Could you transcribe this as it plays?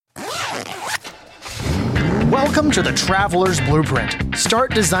Welcome to the Traveler's Blueprint.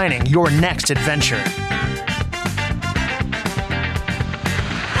 Start designing your next adventure.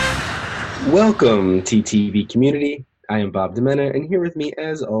 Welcome, TTV community. I am Bob Demena, and here with me,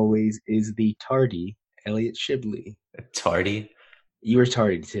 as always, is the tardy Elliot Shibley. Tardy? You were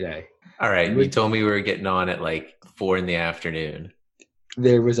tardy today. All right, you told me we were getting on at like 4 p.m.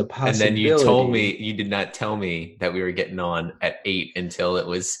 There was a possibility. And then you told me, you did not tell me that we were getting on at 8 until it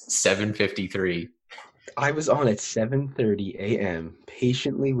was 7:53. I was on at 7:30 a.m.,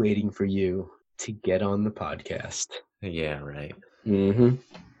 patiently waiting for you to get on the podcast. Yeah, right. Mm-hmm.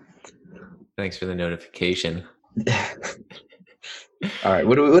 Thanks for the notification. All right,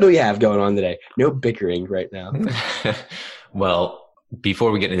 what do we have going on today? No bickering right now. Well,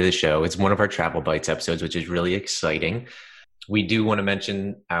 before we get into the show, it's one of our Travel Bites episodes, which is really exciting. We do want to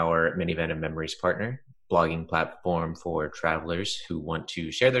mention our Minivan of Memories partner, blogging platform for travelers who want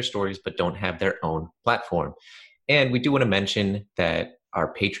to share their stories but don't have their own platform. And we do want to mention that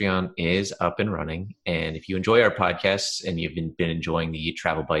our Patreon is up and running. And if you enjoy our podcasts and you've been enjoying the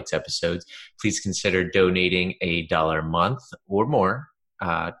Travel Bites episodes, please consider donating $1 a month or more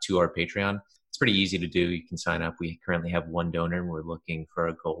to our Patreon. It's pretty easy to do. You can sign up. We currently have one donor, and we're looking for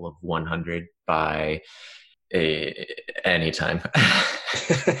a goal of 100 by anytime.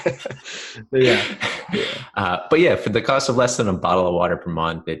 Yeah. But yeah, for the cost of less than a bottle of water per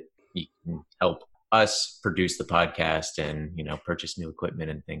month, you can help us produce the podcast and, purchase new equipment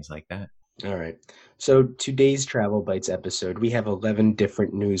and things like that. All right. So today's Travel Bites episode, we have 11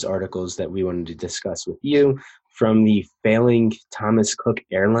 different news articles that we wanted to discuss with you from the failing Thomas Cook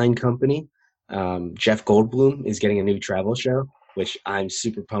Airline Company. Jeff Goldblum is getting a new travel show, which I'm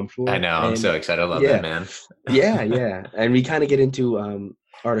super pumped for. I know. I'm so excited. I love that, man. Yeah. And we kind of get into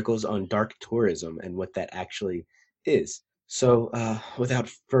articles on dark tourism and what that actually is. So without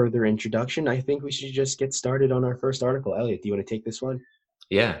further introduction, I think we should just get started on our first article. Elliot, do you want to take this one?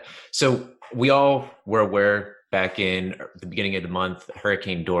 Yeah. So we all were aware back in the beginning of the month,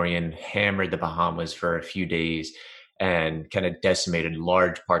 Hurricane Dorian hammered the Bahamas for a few days and kind of decimated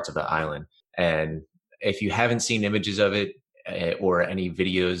large parts of the island. And if you haven't seen images of it or any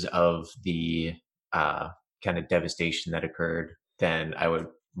videos of the kind of devastation that occurred, then I would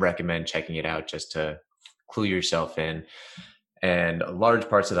recommend checking it out just to clue yourself in. And large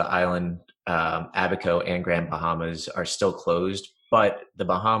parts of the island, Abaco and Grand Bahamas, are still closed, but the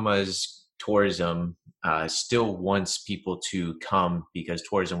Bahamas tourism still wants people to come because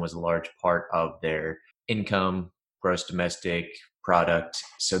tourism was a large part of their income, gross domestic product.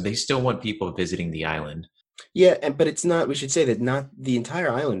 So they still want people visiting the island. Yeah, but it's not, we should say that not the entire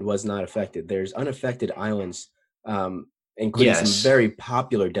island was not affected. There's unaffected islands, including some very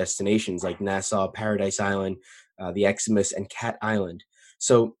popular destinations like Nassau, Paradise Island, the Xmas, and Cat Island.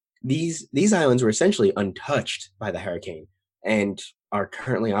 So these islands were essentially untouched by the hurricane and are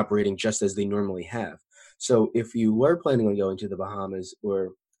currently operating just as they normally have. So if you were planning on going to the Bahamas,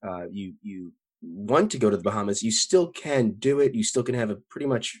 or you want to go to the Bahamas, you still can do it. You still can have a pretty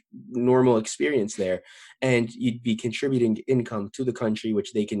much normal experience there, and you'd be contributing income to the country,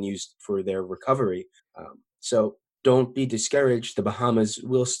 which they can use for their recovery. So don't be discouraged. The Bahamas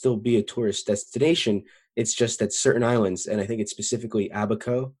will still be a tourist destination. It's just that certain islands, and I think it's specifically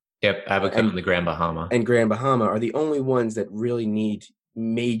Abaco. Yep, Abaco and the Grand Bahama. And Grand Bahama are the only ones that really need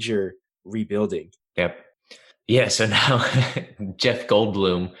major rebuilding. Yep. Yeah, so now Jeff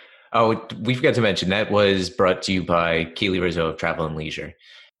Goldblum. Oh, we forgot to mention that was brought to you by Keely Rizzo of Travel and Leisure.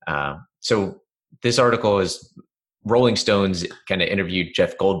 So this article is Rolling Stones kind of interviewed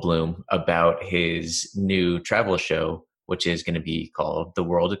Jeff Goldblum about his new travel show, which is going to be called The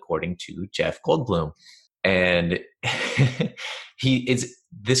World According to Jeff Goldblum. And is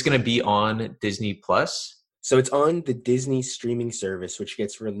this going to be on Disney Plus? So it's on the Disney streaming service, which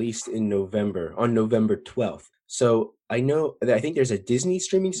gets released in November, on November 12th. So I think there's a Disney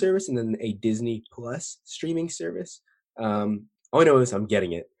streaming service and then a Disney Plus streaming service. All I know is I'm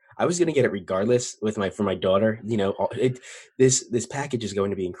getting it. I was going to get it regardless for my daughter. This package is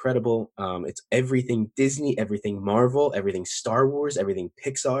going to be incredible. It's everything Disney, everything Marvel, everything Star Wars, everything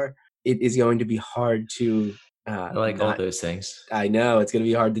Pixar. It is going to be hard to I like all those things. I know it's going to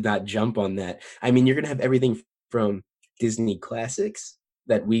be hard to not jump on that. I mean, you're going to have everything from Disney classics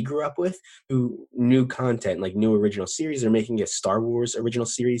that we grew up with to new content, like new original series. They're making a Star Wars original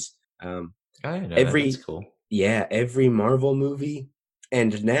series. I know that's cool. Yeah, every Marvel movie.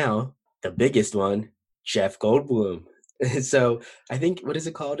 And now the biggest one, Jeff Goldblum. So I think, what is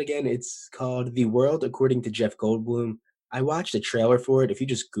it called again? It's called The World According to Jeff Goldblum. I watched a trailer for it. If you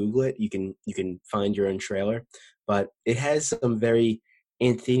just Google it, you can find your own trailer. But it has some very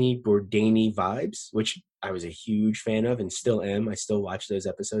Anthony Bourdain vibes, which I was a huge fan of and still am. I still watch those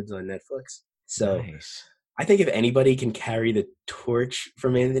episodes on Netflix. So nice. I think if anybody can carry the torch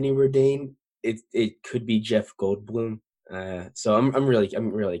from Anthony Bourdain, it could be Jeff Goldblum. So I'm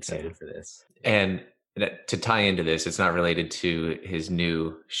really excited for this. And to tie into this, it's not related to his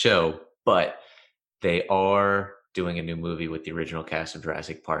new show, but they are doing a new movie with the original cast of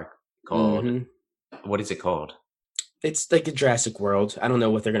Jurassic Park called, what is it called? It's like a Jurassic World. I don't know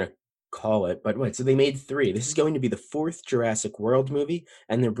what they're going to call it, but so they made 3. This is going to be the 4th Jurassic World movie,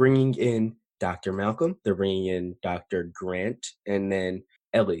 and they're bringing in Dr. Malcolm, they're bringing in Dr. Grant, and then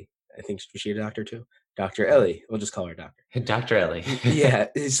Ellie. I think was she a doctor too? Dr. Ellie. We'll just call her Doctor. Dr. Ellie. Yeah.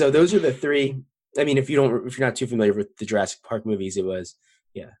 So those are the 3. I mean, if you're not too familiar with the Jurassic Park movies, it was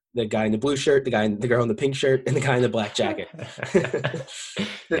the guy in the blue shirt, the girl in the pink shirt, and the guy in the black jacket.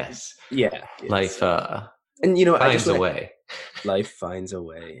 Yes. Yeah. Life and finds a way. Life finds a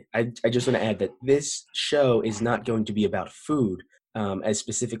way. I just want to add that this show is not going to be about food, as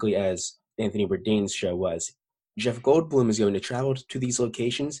specifically as Anthony Bourdain's show was. Jeff Goldblum is going to travel to these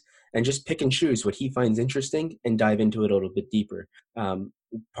locations and just pick and choose what he finds interesting and dive into it a little bit deeper.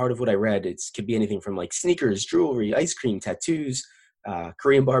 Part of what I read, it could be anything from like sneakers, jewelry, ice cream, tattoos,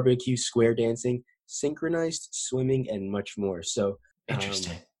 Korean barbecue, square dancing, synchronized swimming, and much more. So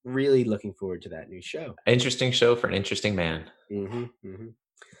interesting. Really looking forward to that new show. Interesting show for an interesting man.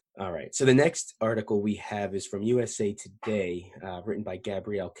 All right. So the next article we have is from USA Today, written by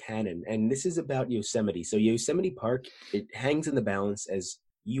Gabrielle Cannon. And this is about Yosemite. So Yosemite Park, it hangs in the balance as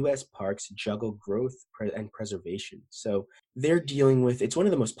U.S. parks juggle growth and preservation. So they're dealing with, it's one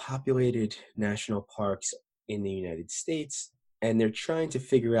of the most populated national parks in the United States. And they're trying to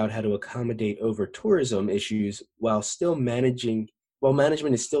figure out how to accommodate over tourism issues while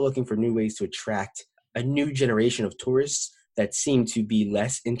management is still looking for new ways to attract a new generation of tourists that seem to be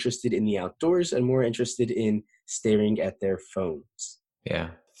less interested in the outdoors and more interested in staring at their phones.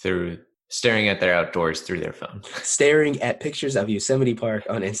 Yeah, through staring at their outdoors through their phone. Staring at pictures of Yosemite Park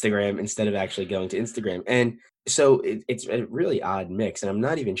on Instagram instead of actually going to Instagram. And so it's a really odd mix. And I'm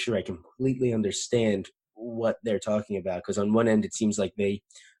not even sure I completely understand what they're talking about, because on one end, it seems like they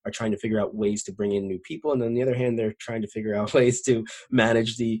are trying to figure out ways to bring in new people. And on the other hand, they're trying to figure out ways to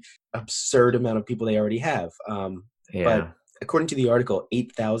manage the absurd amount of people they already have. But according to the article,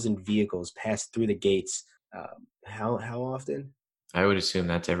 8,000 vehicles pass through the gates. How often? I would assume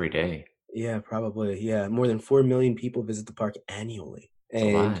that's every day. Yeah, probably. Yeah. More than 4 million people visit the park annually. That's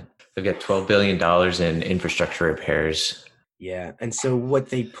a lot. They've got $12 billion in infrastructure repairs. Yeah. And so what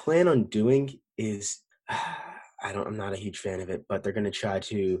they plan on doing is, I'm not a huge fan of it, but they're going to try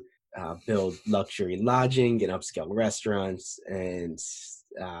to build luxury lodging and upscale restaurants and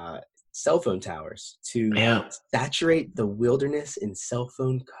cell phone towers to saturate the wilderness in cell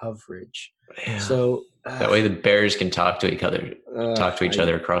phone coverage. Yeah. So that way the bears can talk to each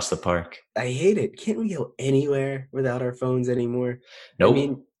other across the park. I hate it. Can't we go anywhere without our phones anymore? Nope. I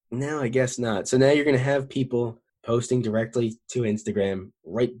mean, no, I guess not. So now you're going to have people posting directly to Instagram,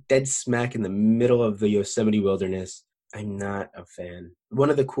 right dead smack in the middle of the Yosemite wilderness. I'm not a fan.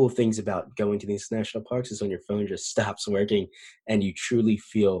 One of the cool things about going to these national parks is when your phone just stops working and you truly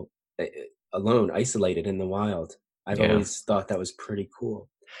feel alone, isolated in the wild. I've always thought that was pretty cool.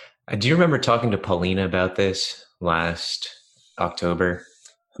 Do you remember talking to Paulina about this last October?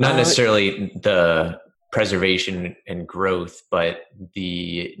 Not necessarily the preservation and growth, but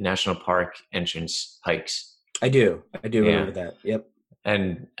the national park entrance hikes. I do remember that. Yep.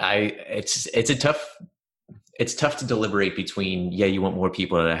 And it's tough to deliberate between, you want more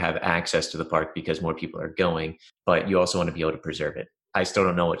people to have access to the park because more people are going, but you also want to be able to preserve it. I still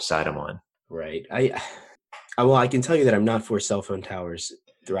don't know which side I'm on. Right. I can tell you that I'm not for cell phone towers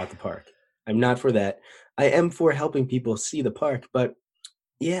throughout the park. I'm not for that. I am for helping people see the park, but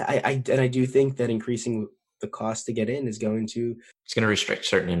I do think that increasing the cost to get in is going to... It's going to restrict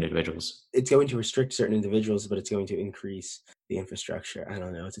certain individuals. It's going to restrict certain individuals, but it's going to increase the infrastructure. I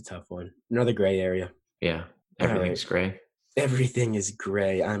don't know. It's a tough one. Another gray area. Yeah. Everything's gray. Everything is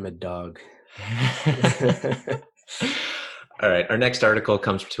gray. I'm a dog. All right. Our next article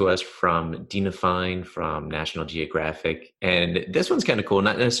comes to us from Dina Fine from National Geographic. And this one's kind of cool,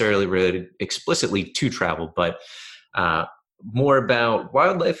 not necessarily related explicitly to travel, but more about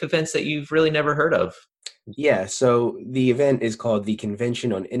wildlife events that you've really never heard of. Yeah, so the event is called the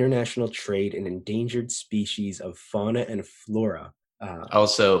Convention on International Trade in Endangered Species of Fauna and Flora.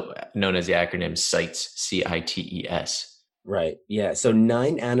 Also known as the acronym CITES, CITES. Right, yeah. So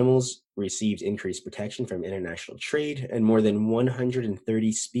 9 animals received increased protection from international trade, and more than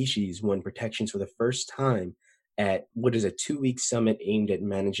 130 species won protections for the first time at what is a 2-week summit aimed at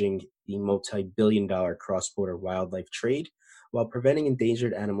managing the multi-billion-dollar cross-border wildlife trade while preventing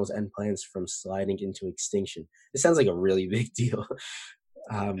endangered animals and plants from sliding into extinction. It sounds like a really big deal.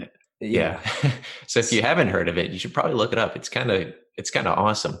 Yeah. So if you haven't heard of it, you should probably look it up. It's kind of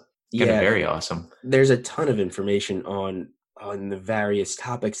awesome. Kind of very awesome. There's a ton of information on the various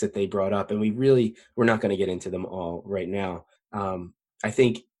topics that they brought up, and we're not going to get into them all right now. I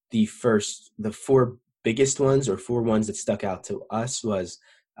think the four biggest ones, or four ones that stuck out to us, was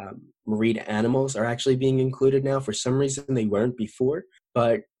marine animals are actually being included now. For some reason, they weren't before,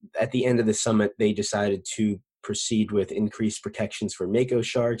 but at the end of the summit, they decided to proceed with increased protections for mako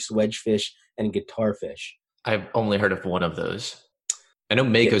sharks, wedgefish, and guitarfish. I've only heard of one of those. I know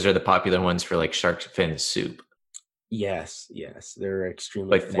makos are the popular ones for like shark fin soup. Yes, they're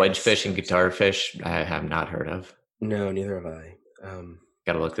extremely like wedgefish and guitarfish. I have not heard of. No, neither have I.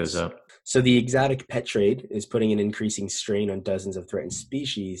 Got to look those up. So the exotic pet trade is putting an increasing strain on dozens of threatened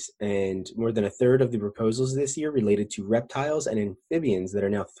species, and more than a third of the proposals this year related to reptiles and amphibians that are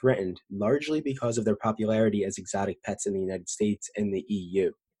now threatened, largely because of their popularity as exotic pets in the United States and the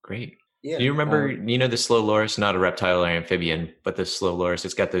EU. Great. Yeah. Do you remember, the slow loris, not a reptile or amphibian, but the slow loris,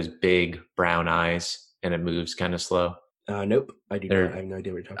 it's got those big brown eyes and it moves kind of slow? Nope, I do not. I have no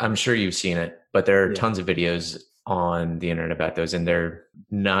idea what you're talking about. I'm sure you've seen it, but there are tons of videos on the internet about those, and they're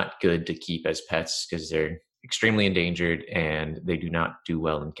not good to keep as pets because they're extremely endangered and they do not do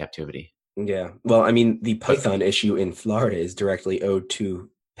well in captivity. Yeah. Well, I mean, the python issue in Florida is directly owed to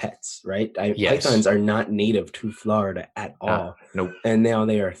pets, right? Yes. Pythons are not native to Florida at all. Nope. And now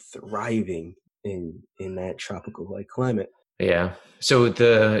they are thriving in that tropical-like climate. Yeah. So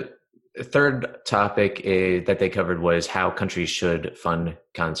the third topic that they covered was how countries should fund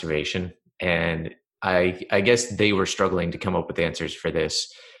conservation. And I guess they were struggling to come up with answers for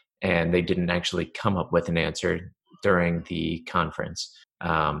this, and they didn't actually come up with an answer during the conference.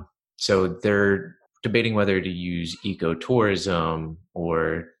 So they're debating whether to use ecotourism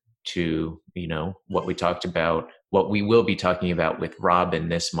or to, what we will be talking about with Robin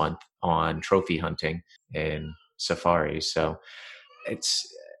this month on trophy hunting and safaris. So it's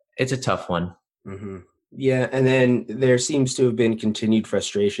a tough one. Mm-hmm. Yeah. And then there seems to have been continued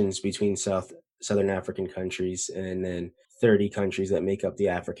frustrations between Southern African countries and then 30 countries that make up the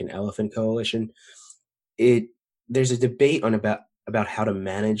African Elephant Coalition. There's a debate on about how to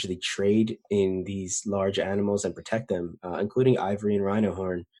manage the trade in these large animals and protect them, including ivory and rhino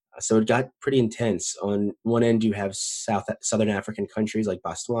horn. So it got pretty intense. On one end, you have Southern African countries like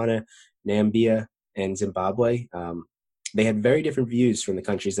Botswana, Namibia, and Zimbabwe. They had very different views from the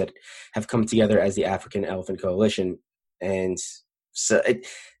countries that have come together as the African Elephant Coalition. And so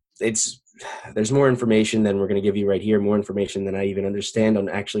there's more information than we're going to give you right here, more information than I even understand on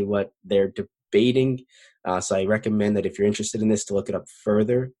actually what they're debating. So I recommend that if you're interested in this, to look it up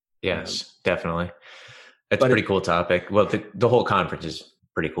further. Yes, definitely. That's a pretty cool topic. Well, the whole conference is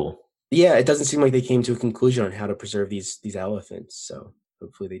pretty cool. Yeah, it doesn't seem like they came to a conclusion on how to preserve these elephants. So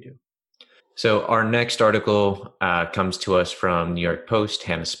hopefully they do. So our next article comes to us from New York Post,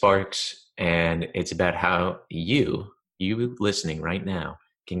 Hannah Sparks, and it's about how you listening right now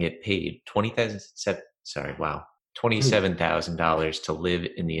can get paid $27,000 to live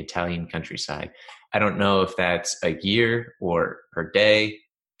in the Italian countryside. I don't know if that's a year or per day.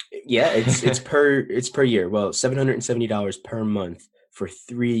 Yeah, it's per year. Well, $770 per month for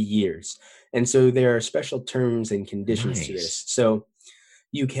 3 years. And so there are special terms and conditions to this. So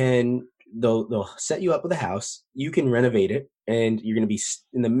they'll set you up with a house. You can renovate it, and you're going to be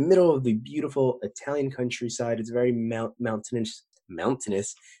in the middle of the beautiful Italian countryside. It's a very mountainous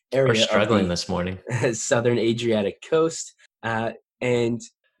area. We're struggling this morning. Southern Adriatic coast, and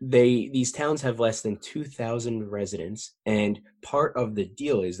these towns have less than 2,000 residents, and part of the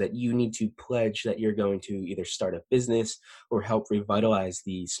deal is that you need to pledge that you're going to either start a business or help revitalize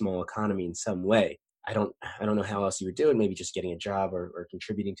the small economy in some way. I don't know how else you would do it. Maybe just getting a job or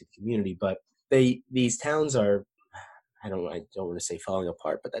contributing to the community. But these towns are, I don't want to say falling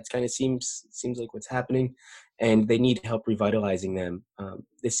apart, but that's kind of seems like what's happening, and they need help revitalizing them.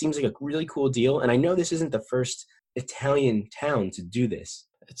 This seems like a really cool deal, and I know this isn't the first Italian town to do this.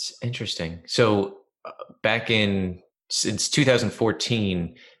 It's interesting. So since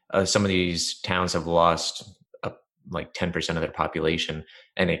 2014, some of these towns have lost like 10% of their population,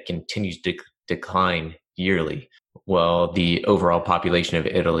 and it continues to decline yearly. Well, the overall population of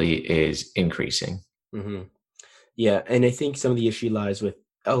Italy is increasing. Mm-hmm. Yeah, and I think some of the issue lies with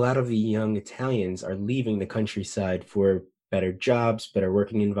a lot of the young Italians are leaving the countryside for better jobs, better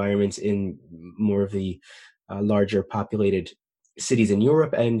working environments in more of the larger populated cities in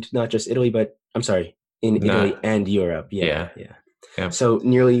Europe, and not just Italy, but in Italy and Europe. Yeah. So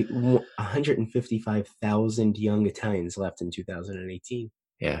nearly 155,000 young Italians left in 2018.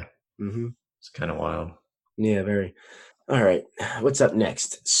 Yeah. Mm-hmm. It's kind of wild. Yeah, very. All right. What's up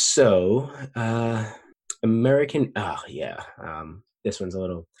next? So, American. Oh, yeah. This one's a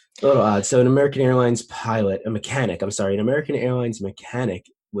little odd. So, an American Airlines mechanic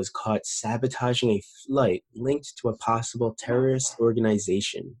was caught sabotaging a flight linked to a possible terrorist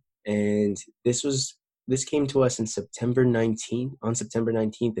organization, and this came to us on September 19th,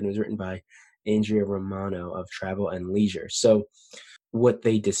 and it was written by Andrea Romano of Travel and Leisure. So, what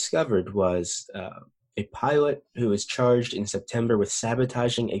they discovered was a pilot who was charged in September with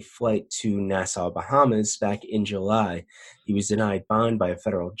sabotaging a flight to Nassau, Bahamas back in July. He was denied bond by a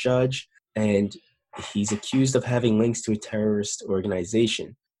federal judge, and he's accused of having links to a terrorist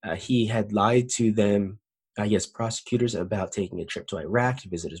organization. He had lied to them, I guess, prosecutors, about taking a trip to Iraq to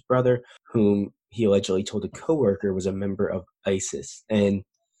visit his brother, whom he allegedly told a coworker was a member of ISIS. And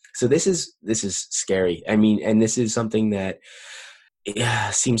so this is scary. I mean, and this is something that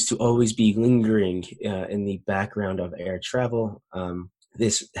seems to always be lingering in the background of air travel.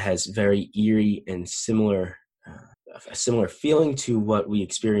 This has very eerie and a similar feeling to what we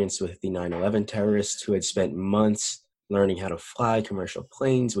experienced with the 9/11 terrorists who had spent months learning how to fly commercial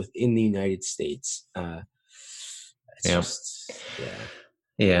planes within the United States.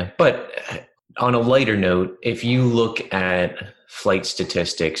 Yeah. But on a lighter note, if you look at flight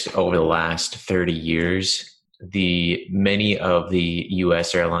statistics over the last 30 years, many of the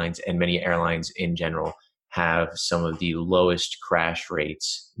U.S. airlines and many airlines in general have some of the lowest crash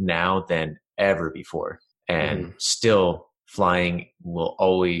rates now than ever before. And still, flying will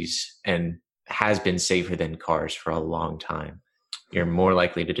always and has been safer than cars for a long time. You're more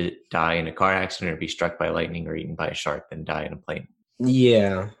likely to die in a car accident or be struck by lightning or eaten by a shark than die in a plane.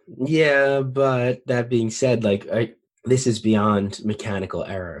 Yeah. But that being said, this is beyond mechanical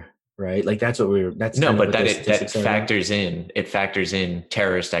error. Right, like that's that factors in. It factors in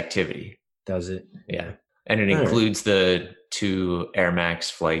terrorist activity. Does it? Yeah, and it includes the 2 Air Max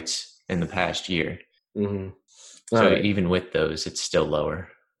flights in the past year. Mm-hmm. So even with those, it's still lower.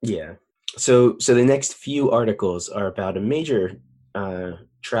 Yeah. So the next few articles are about a major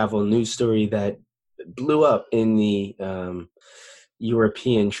travel news story that blew up in the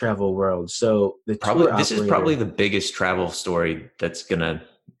European travel world. So this is probably the biggest travel story that's gonna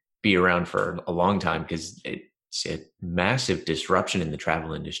be around for a long time because it's a massive disruption in the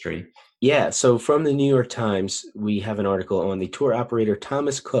travel industry. Yeah. So from the New York Times, we have an article on the tour operator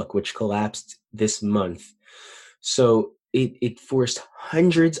Thomas Cook, which collapsed this month. So it forced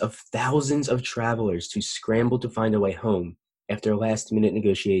hundreds of thousands of travelers to scramble to find a way home after last-minute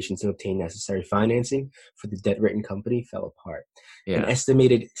negotiations to obtain necessary financing for the debt-ridden company fell apart. Yeah. An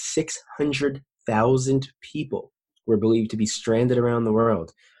estimated 600,000 people were believed to be stranded around the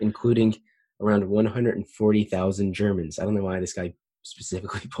world, including around 140,000 Germans. I don't know why this guy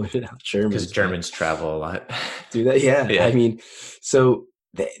specifically pointed out Germans. Because Germans travel a lot. Do that? Yeah. I mean, so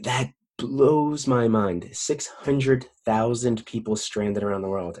that blows my mind. 600,000 people stranded around the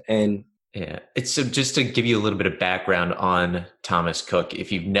world. And yeah, it's so just to give you a little bit of background on Thomas Cook.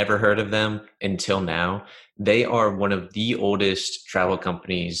 If you've never heard of them until now, they are one of the oldest travel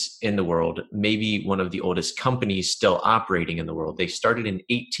companies in the world, maybe one of the oldest companies still operating in the world. They started in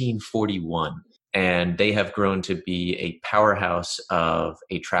 1841, and they have grown to be a powerhouse of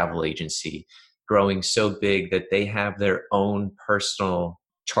a travel agency, growing so big that they have their own personal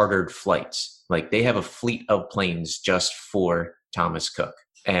chartered flights. Like they have a fleet of planes just for Thomas Cook.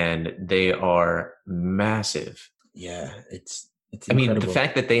 And they are massive. Yeah, it's I mean, the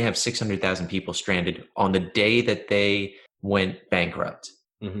fact that they have 600,000 people stranded on the day that they went bankrupt.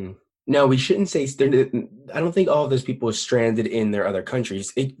 Mm-hmm. No, we shouldn't say. I don't think all of those people were stranded in their other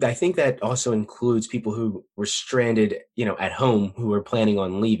countries. I think that also includes people who were stranded, at home who were planning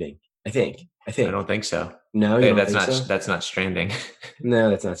on leaving. I think. I don't think so. No, that's not stranding. No,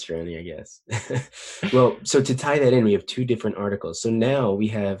 that's not stranding, I guess. Well, so to tie that in, we have 2 different articles. So now we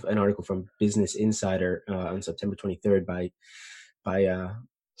have an article from Business Insider on September 23rd by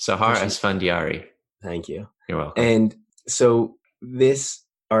Sahar Esfandiari. Thank you. You're welcome. And so this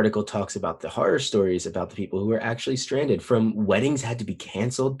article talks about the horror stories about the people who were actually stranded. From weddings had to be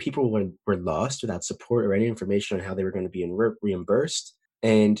canceled. People were lost without support or any information on how they were going to be reimbursed.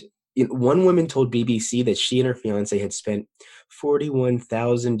 And one woman told BBC that she and her fiance had spent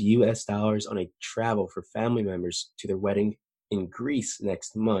 $41,000 on a travel for family members to their wedding in Greece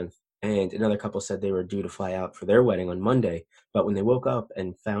next month. And another couple said they were due to fly out for their wedding on Monday. But when they woke up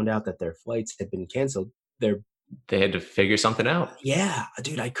and found out that their flights had been canceled, they had to figure something out. Yeah,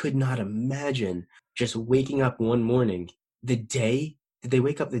 dude, I could not imagine just waking up one morning, did they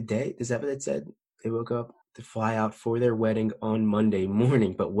wake up the day? Is that what it said? They woke up to fly out for their wedding on Monday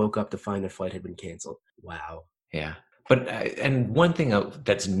morning, but woke up to find their flight had been canceled. Wow. Yeah. But, and one thing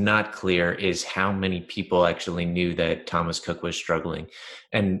that's not clear is how many people actually knew that Thomas Cook was struggling.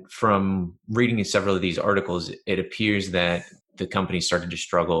 And from reading several of these articles, it appears that the company started to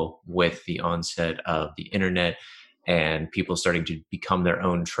struggle with the onset of the internet and people starting to become their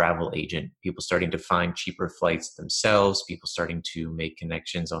own travel agent, people starting to find cheaper flights themselves, people starting to make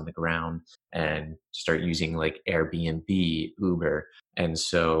connections on the ground and start using like Airbnb, Uber. And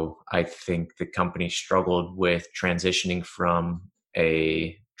so I think the company struggled with transitioning from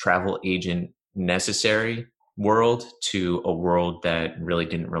a travel agent necessary world to a world that really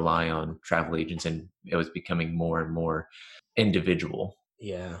didn't rely on travel agents, and it was becoming more and more individual.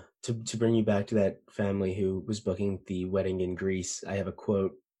 Yeah. To bring you back to that family who was booking the wedding in Greece, I have a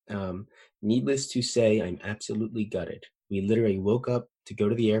quote. Needless to say, I'm absolutely gutted. We literally woke up to go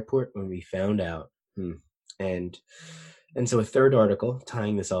to the airport when we found out. And so a third article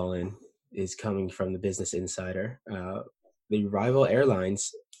tying this all in is coming from the Business Insider. The rival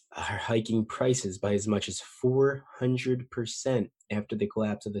airlines are hiking prices by as much as 400% after the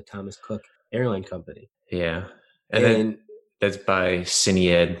collapse of the Thomas Cook Airline Company. Yeah. And that's by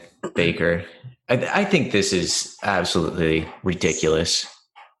Sinead Baker. I think this is absolutely ridiculous.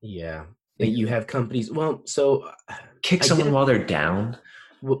 Yeah. You have companies. Well, so kick someone while they're down.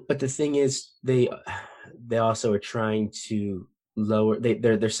 But the thing is, they also are trying to lower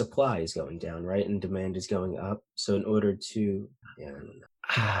their supply is going down, right? And demand is going up. So in order to,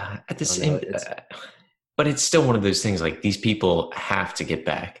 at the same, but it's still one of those things. Like these people have to get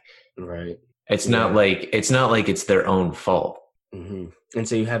back, right? It's not like it's their own fault. Mm-hmm. And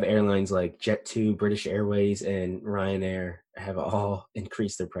so you have airlines like Jet2, British Airways, and Ryanair have all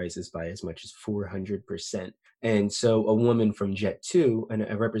increased their prices by as much as 400%. And so a woman from Jet2, and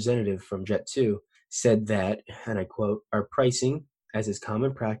a representative from Jet2, said that, and I quote, "Our pricing, as is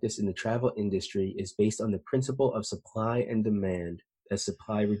common practice in the travel industry, is based on the principle of supply and demand. As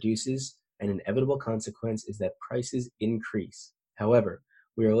supply reduces, an inevitable consequence is that prices increase. However,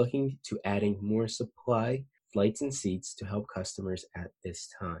 we are looking to adding more supply, flights, and seats to help customers at this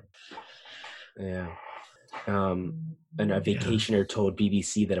time." Yeah. And a vacationer told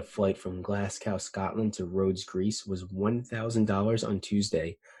BBC that a flight from Glasgow, Scotland to Rhodes, Greece was $1,000 on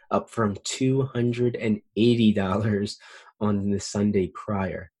Tuesday, up from $280 on the Sunday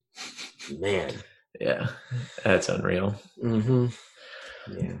prior. Man. Yeah, that's unreal. Mm-hmm.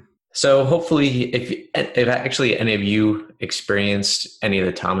 Yeah. So hopefully, if actually any of you experienced any of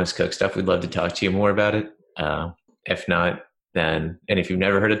the Thomas Cook stuff, we'd love to talk to you more about it. If not, then, and if you've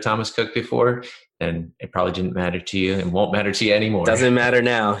never heard of Thomas Cook before, then it probably didn't matter to you and won't matter to you anymore. Doesn't matter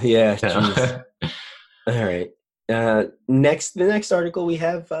now. Yeah. No. All right. The next article we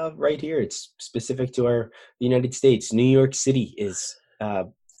have right here, it's specific to the United States. New York City is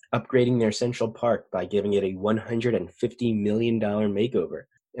upgrading their Central Park by giving it a $150 million makeover.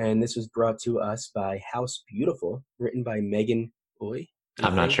 And this was brought to us by House Beautiful, written by Megan Oy.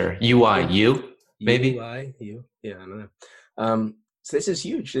 I'm not sure. UIU, maybe? UIU. Yeah, I don't know. So this is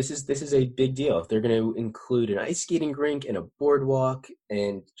huge. This is a big deal. They're going to include an ice skating rink and a boardwalk,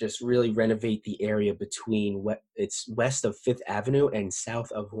 and just really renovate the area between it's west of 5th Avenue and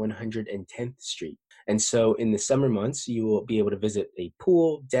south of 110th Street. And so in the summer months, you will be able to visit a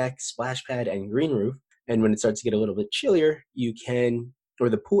pool, deck, splash pad, and green roof. And when it starts to get a little bit chillier,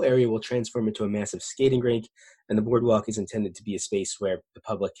 the pool area will transform into a massive skating rink, and the boardwalk is intended to be a space where the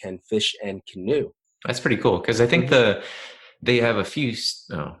public can fish and canoe. That's pretty cool, because I think they have a few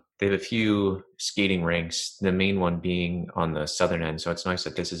skating rinks, the main one being on the southern end. So it's nice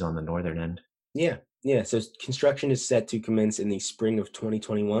that this is on the northern end. Yeah. So construction is set to commence in the spring of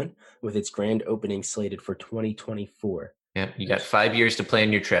 2021, with its grand opening slated for 2024. Yeah, you got 5 years to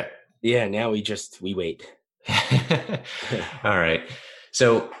plan your trip. Yeah, now we wait. All right.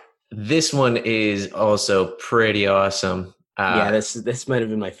 So this one is also pretty awesome. This might have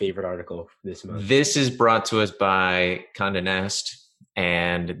been my favorite article this month. This is brought to us by Condé Nast,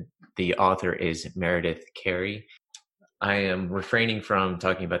 and the author is Meredith Carey. I am refraining from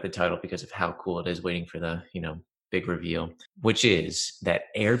talking about the title because of how cool it is, waiting for the big reveal, which is that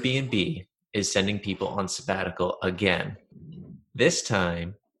Airbnb is sending people on sabbatical again, this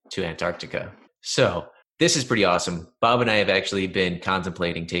time to Antarctica. So this is pretty awesome. Bob and I have actually been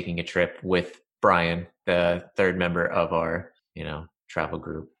contemplating taking a trip with Brian, the third member of our, travel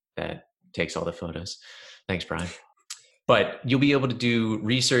group that takes all the photos. Thanks, Brian. But you'll be able to do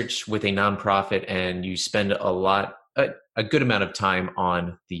research with a nonprofit, and you spend a good amount of time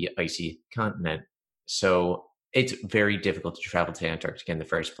on the icy continent. So it's very difficult to travel to Antarctica in the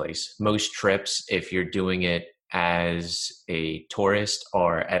first place. Most trips, if you're doing it as a tourist,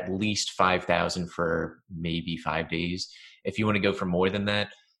 are at least 5,000 for maybe 5 days. If you want to go for more than that,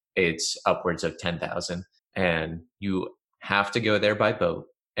 it's upwards of 10,000. And you have to go there by boat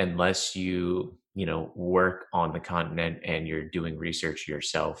unless you work on the continent and you're doing research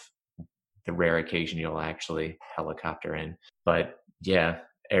yourself. The rare occasion you'll actually helicopter in. But yeah,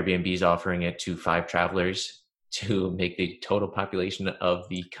 Airbnb is offering it to 5 travelers to make the total population of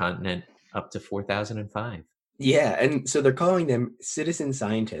the continent up to 4,005. Yeah, and so they're calling them citizen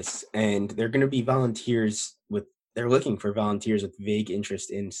scientists, and they're going to be they're looking for volunteers with vague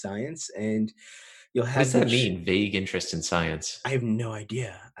interest in science, and you'll have. What does that mean, vague interest in science? I have no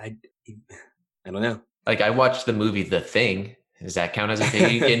idea. I don't know. Like, I watched the movie The Thing. Does that count as a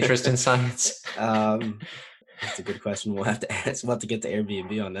vague interest in science? That's a good question. We'll have to ask. We'll have to get to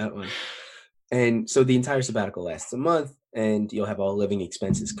Airbnb on that one. And so the entire sabbatical lasts a month, and you'll have all living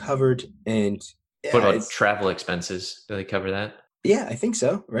expenses covered. And what about travel expenses? Do they cover that? Yeah, I think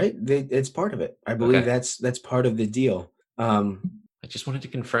so. Right? It's part of it. I believe that's part of the deal. I just wanted to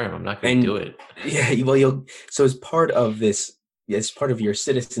confirm. I'm not going to do it. Yeah. Well, so as part of this, as part of your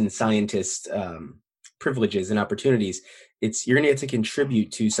citizen scientist privileges and opportunities, you're going to get to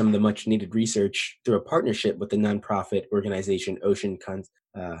contribute to some of the much needed research through a partnership with the nonprofit organization Ocean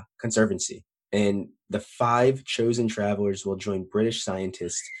Conservancy. And the 5 chosen travelers will join British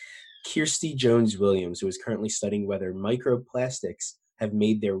scientist Kirsty Jones-Williams, who is currently studying whether microplastics have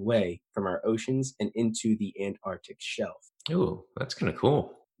made their way from our oceans and into the Antarctic shelf. Ooh, that's kind of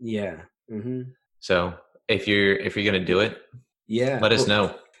cool. Yeah. Mm-hmm. So if you're going to do it, let us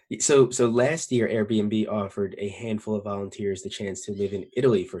know. So last year, Airbnb offered a handful of volunteers the chance to live in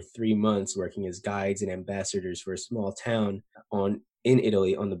Italy for 3 months, working as guides and ambassadors for a small town in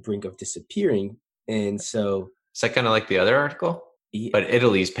Italy on the brink of disappearing. And so, is that kind of like the other article? Yeah. But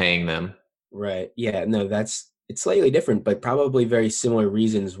Italy's paying them, right? Yeah, no, it's slightly different, but probably very similar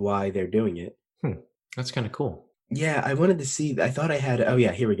reasons why they're doing it. That's kind of cool. Yeah, I wanted to see. I thought I had. Oh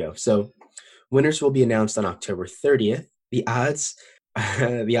yeah, here we go. So, winners will be announced on October 30th. The odds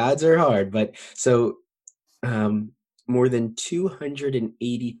are hard, but so more than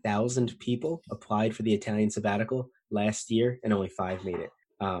 280,000 people applied for the Italian sabbatical last year, and only 5 made it.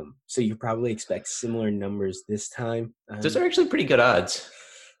 So you probably expect similar numbers this time. Those are actually pretty good odds.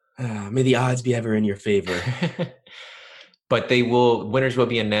 May the odds be ever in your favor. But winners will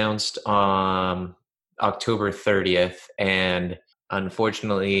be announced on October 30th, and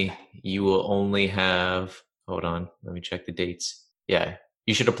unfortunately, you will only have. Hold on, let me check the dates. Yeah,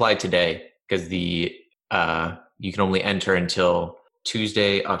 you should apply today because you can only enter until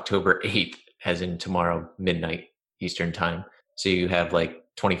Tuesday, October 8th, as in tomorrow, midnight Eastern time. So you have like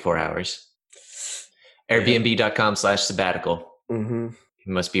 24 hours. Airbnb.com/sabbatical. Mm-hmm.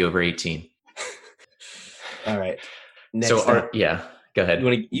 You must be over 18. All right. Go ahead.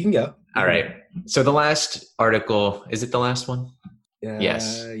 You can go. All right. So the last article, is it the last one?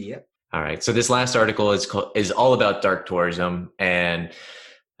 Yes. Yep. All right. So this last article is all about dark tourism, and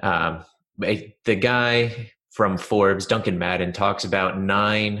the guy from Forbes, Duncan Madden, talks about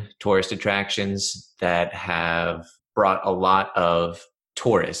 9 tourist attractions that have brought a lot of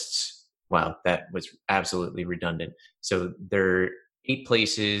tourists. Wow, that was absolutely redundant. So there are 8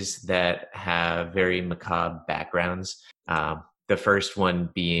 places that have very macabre backgrounds. The first one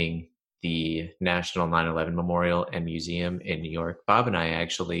being the National 9/11 Memorial and Museum in New York. Bob and I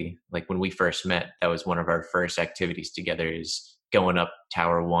actually, like when we first met, that was one of our first activities together, is going up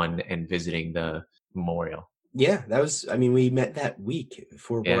Tower 1 and visiting the memorial. Yeah, we met that week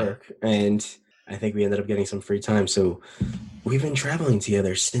for work, and I think we ended up getting some free time. So we've been traveling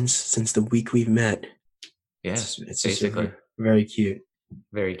together since the week we've met. Yeah, it's basically very cute.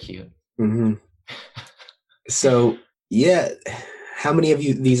 Very cute. Mm-hmm. So, yeah. How many of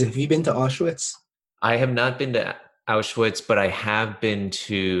have you been to Auschwitz? I have not been to Auschwitz, but I have been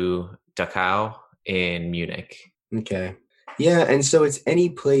to Dachau in Munich. Okay. Yeah, and so it's any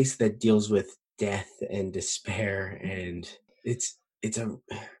place that deals with death and despair, and it's an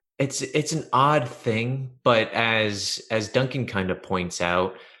odd thing, but as Duncan kind of points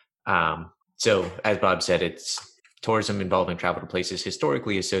out, so as Bob said, it's tourism involving travel to places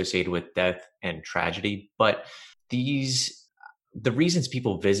historically associated with death and tragedy, but the reasons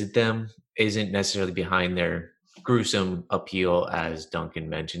people visit them isn't necessarily behind their gruesome appeal, as Duncan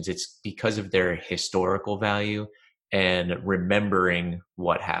mentions. It's because of their historical value and remembering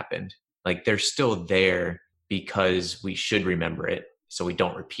what happened. Like, they're still there because we should remember it so we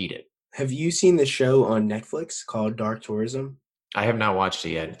don't repeat it. Have you seen the show on Netflix called Dark Tourism? I have not watched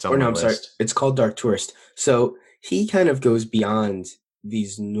it yet. It's on Or no, my I'm sorry. list. It's called Dark Tourist. So he kind of goes beyond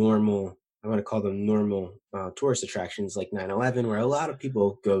these normal, I want to call them normal tourist attractions like 9/11, where a lot of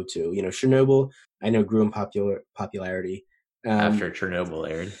people go to. Chernobyl, I know, grew in popularity. After Chernobyl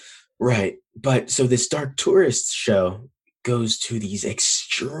aired. Right. But so this Dark Tourist show goes to these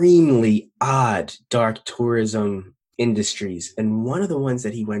extremely odd dark tourism industries. And one of the ones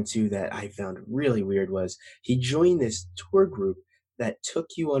that he went to that I found really weird was he joined this tour group that took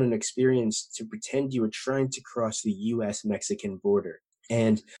you on an experience to pretend you were trying to cross the US Mexican border.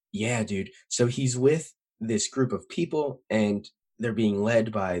 And yeah, dude. So he's with this group of people and they're being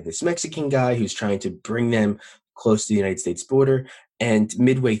led by this Mexican guy who's trying to bring them close to the United States border. And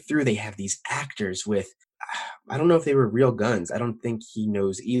midway through, they have these actors with, I don't know if they were real guns. I don't think he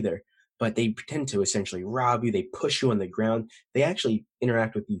knows either. But they pretend to essentially rob you. They push you on the ground. They actually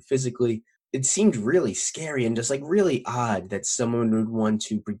interact with you physically. It seemed really scary and just like really odd that someone would want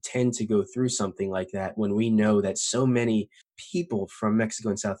to pretend to go through something like that when we know that so many people from Mexico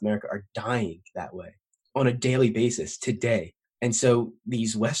and South America are dying that way on a daily basis today. And so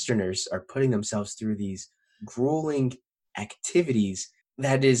these Westerners are putting themselves through these grueling activities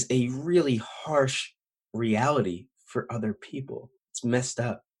that is a really harsh reality for other people. It's messed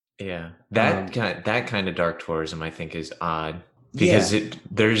up. Yeah, that kind of dark tourism I think is odd because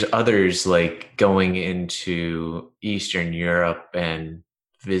there's others like going into Eastern Europe and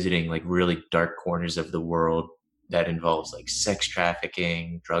visiting like really dark corners of the world that involves like sex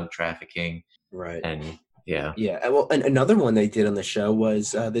trafficking, drug trafficking, right? And yeah. Well, and another one they did on the show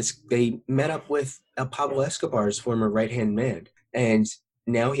was they met up with Pablo Escobar's former right-hand man, and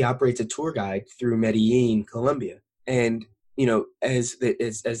now he operates a tour guide through Medellin, Colombia. And as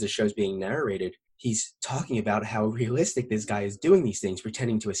the show's being narrated, he's talking about how realistic this guy is doing these things,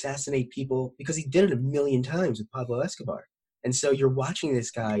 pretending to assassinate people because he did it 1,000,000 times with Pablo Escobar. And so you're watching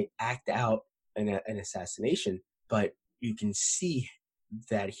this guy act out an assassination, but you can see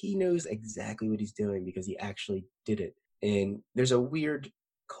that he knows exactly what he's doing because he actually did it. And there's a weird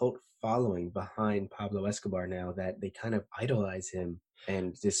cult following behind Pablo Escobar now that they kind of idolize him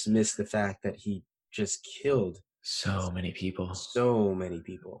and dismiss the fact that he just killed so many people.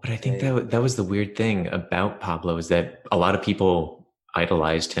 But I think that was the weird thing about Pablo is that a lot of people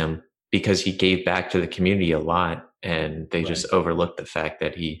idolized him because he gave back to the community a lot, and they just overlooked the fact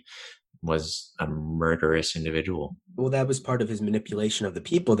that he was a murderous individual. Well, that was part of his manipulation of the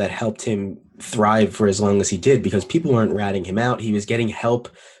people that helped him thrive for as long as he did, because people weren't ratting him out. He was getting help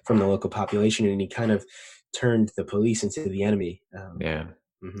from the local population, and he kind of turned the police into the enemy.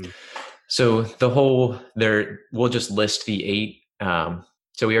 Mm-hmm. So we'll just list the 8.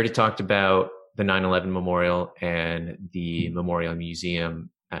 So we already talked about the 9/11 memorial and the memorial museum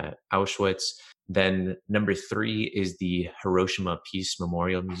at Auschwitz. Then number 3 is the Hiroshima Peace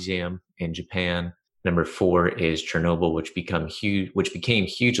Memorial Museum in Japan. Number 4 is Chernobyl, which became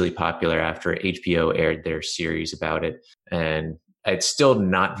hugely popular after HBO aired their series about it. And it's still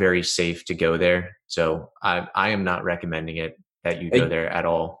not very safe to go there. So I am not recommending it that you go there at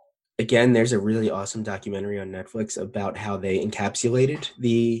all. Again, there's a really awesome documentary on Netflix about how they encapsulated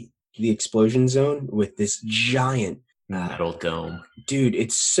the explosion zone with this giant metal dome. Dude,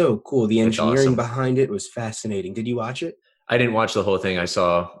 it's so cool. The engineering behind it was fascinating. Did you watch it? I didn't watch the whole thing.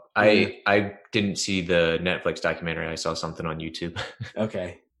 I didn't see the Netflix documentary. I saw something on YouTube.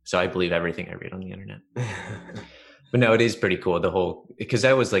 Okay. So I believe everything I read on the internet. But no, it is pretty cool. Because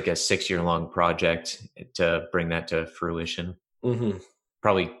that was like a 6-year-long project to bring that to fruition. Mm-hmm.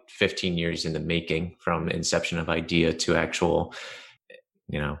 Probably 15 years in the making, from inception of idea to actual,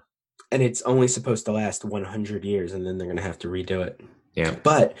 And it's only supposed to last 100 years, and then they're going to have to redo it. Yeah.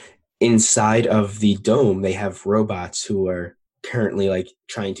 But inside of the dome, they have robots who are currently like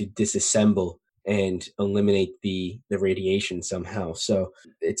trying to disassemble and eliminate the radiation somehow. So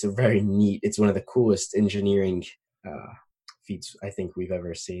it's it's one of the coolest engineering feats I think we've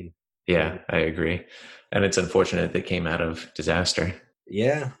ever seen. Yeah, I agree. And it's unfortunate they came out of disaster.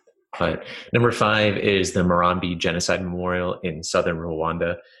 Yeah. But number 5 is the Murambi Genocide Memorial in southern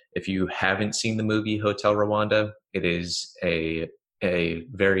Rwanda. If you haven't seen the movie Hotel Rwanda, it is a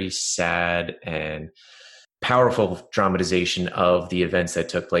very sad and powerful dramatization of the events that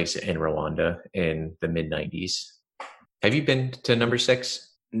took place in Rwanda in the mid-90s. Have you been to number 6?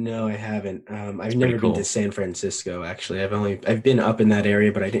 No, I haven't. I've never been to San Francisco, actually. I've been up in that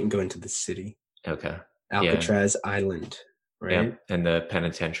area, but I didn't go into the city. Okay. Alcatraz Island, right? Yeah, and the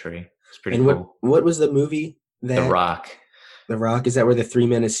penitentiary. It's pretty cool. What was the movie? The Rock. The Rock, is that where the 3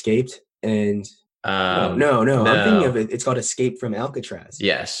 men escaped? And no, I'm thinking of it. It's called Escape from Alcatraz.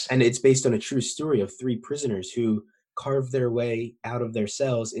 Yes. And it's based on a true story of 3 prisoners who carved their way out of their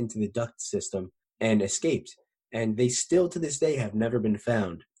cells into the duct system and escaped. And they still to this day have never been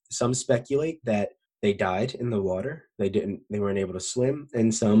found. Some speculate that they died in the water. They weren't able to swim,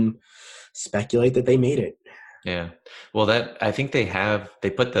 and some speculate that they made it. Yeah. Well, I think they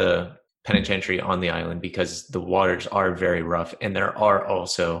put the penitentiary on the island because the waters are very rough, and there are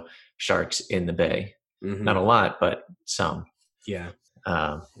also sharks in the bay. Mm-hmm. Not a lot, but some. Yeah.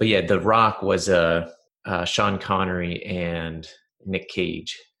 But yeah, The Rock was Sean Connery and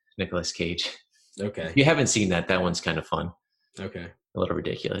Nicolas Cage. Okay. If you haven't seen that one's kind of fun. Okay. A little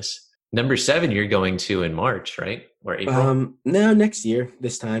ridiculous. Number 7, you're going to in March, right? Or April? No, next year,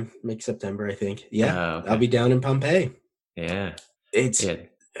 this time, like September, I think. Yeah, okay. I'll be down in Pompeii. Yeah. It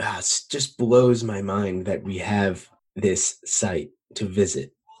just blows my mind that we have this site to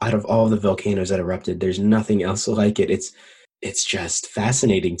visit. Out of all the volcanoes that erupted, there's nothing else like it. It's just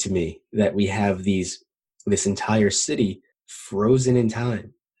fascinating to me that we have this entire city frozen in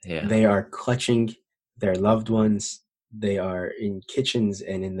time. Yeah. They are clutching their loved ones. They are in kitchens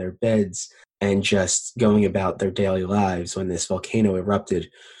and in their beds and just going about their daily lives when this volcano erupted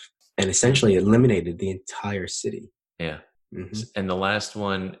and essentially eliminated the entire city. Yeah. Mm-hmm. And the last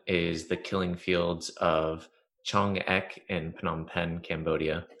one is the killing fields of Chong Ek in Phnom Penh,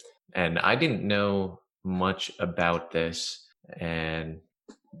 Cambodia. And I didn't know much about this. And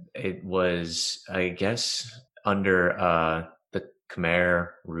it was, I guess, under the Khmer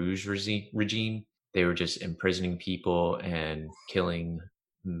Rouge regime. They were just imprisoning people and killing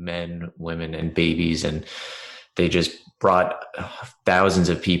men, women, and babies. And they just brought thousands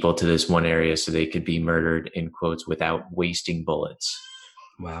of people to this one area so they could be murdered, in quotes, without wasting bullets.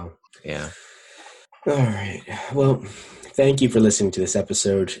 Wow. Yeah. All right. Well, thank you for listening to this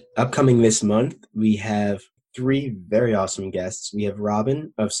episode. Upcoming this month, we have 3 very awesome guests. We have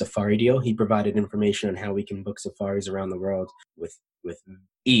Robin of Safari Deal. He provided information on how we can book safaris around the world with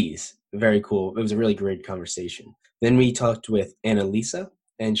ease. Very cool. It was a really great conversation. Then we talked with Annalisa,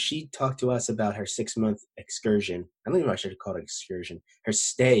 and she talked to us about her 6-month excursion. I don't even know if I should call it excursion. Her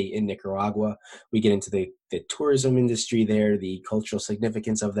stay in Nicaragua. We get into the tourism industry there, the cultural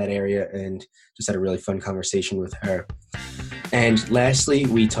significance of that area, and just had a really fun conversation with her. And lastly,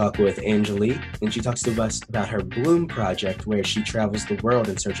 we talk with Anjali, and she talks to us about her Bloom project, where she travels the world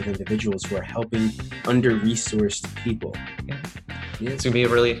in search of individuals who are helping under-resourced people. Yeah. It's going to be a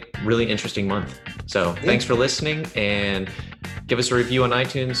really, really interesting month. So thanks for listening, and give us a review on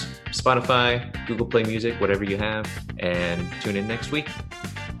iTunes, Spotify, Google Play Music, whatever you have, and tune in next week.